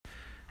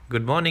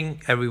Good morning,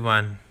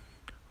 everyone.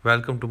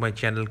 Welcome to my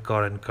channel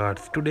Car and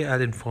Cars. Today, I'll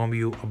inform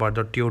you about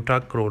the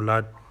Toyota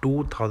Corolla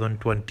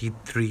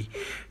 2023.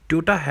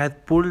 Toyota has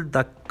pulled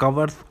the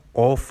covers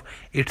off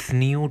its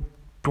new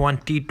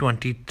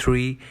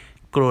 2023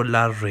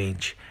 Corolla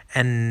range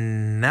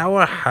and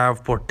never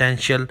have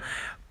potential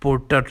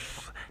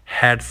porters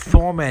had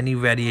so many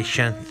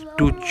variations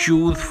to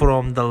choose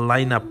from. The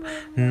lineup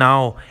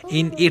now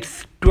in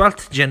its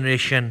 12th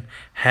generation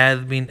has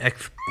been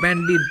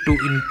expanded to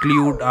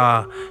include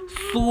a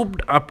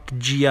souped up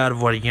GR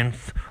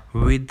variants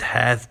which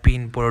has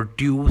been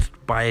produced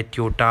by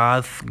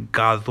Toyota's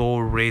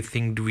Gazoo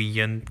Racing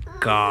Division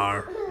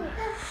car.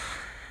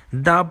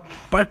 The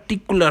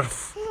particular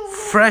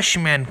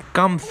freshman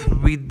comes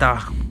with the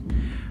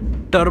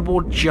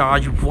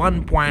turbocharged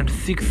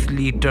 1.6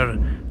 liter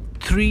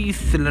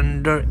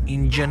 3-cylinder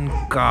engine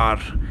car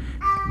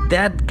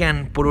that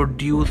can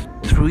produce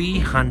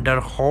 300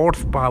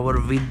 horsepower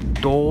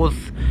with those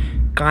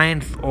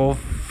kinds of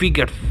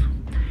figures.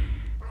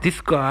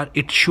 This car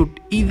it should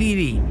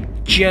easily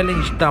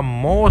challenge the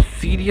most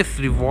serious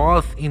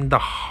rivals in the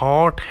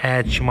hot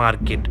hatch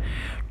market.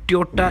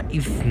 Toyota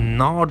is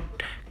not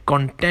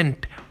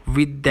content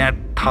with that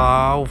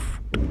thought,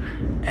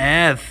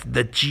 as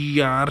the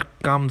GR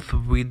comes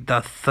with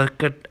the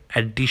circuit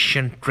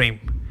edition trim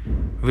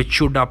which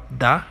should up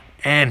the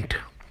end,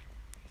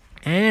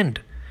 and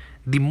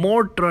the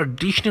more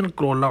traditional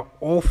Corolla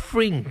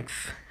offerings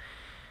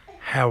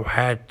have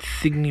had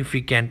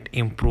significant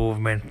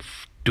improvements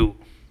too.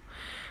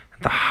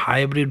 The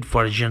hybrid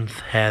versions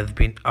has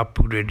been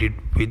upgraded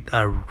with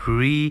a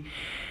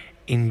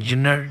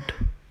re-engineered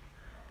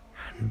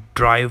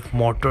drive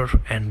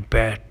motor and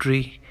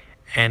battery,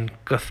 and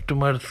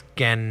customers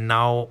can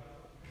now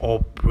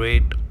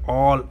operate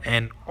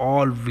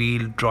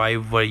all-wheel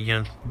drive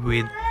versions,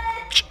 which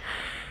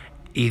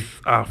is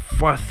a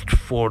first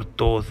for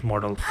those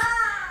models.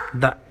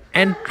 The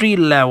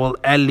entry-level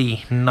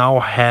LE now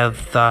has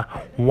the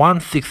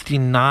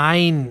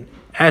 169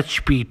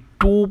 HP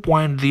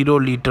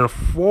 2.0 liter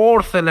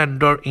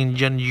 4-cylinder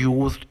engine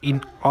used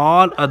in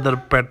all other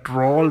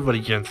petrol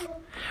versions,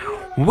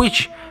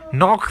 which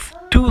knocks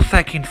 2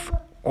 seconds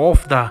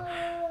off the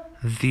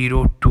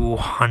 0 to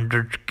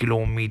 100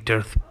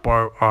 kilometers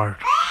per hour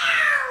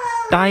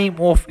time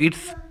of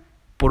its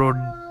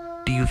producers.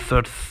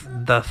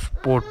 The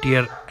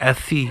sportier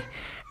SE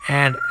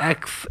and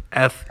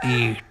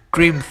XSE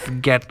trims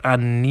get a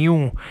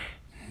new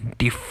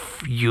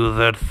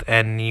diffusers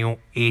and new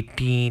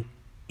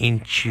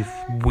 18-inch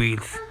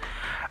wheels,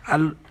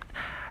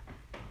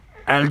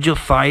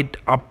 Algicide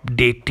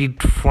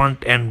updated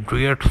front and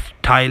rear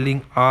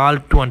styling. All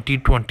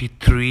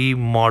 2023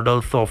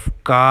 models of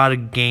car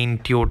gain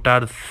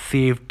Toyota's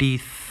Safety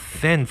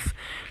Sense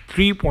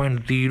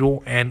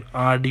 3.0 and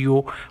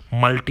audio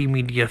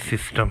multimedia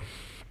system,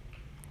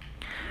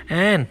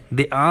 and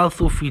they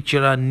also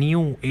feature a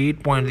new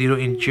 8.0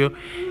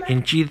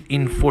 inches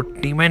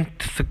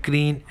infotainment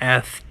screen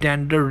as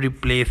standard,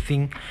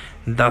 replacing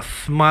the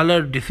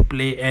smaller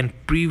display and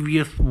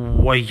previous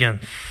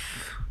versions.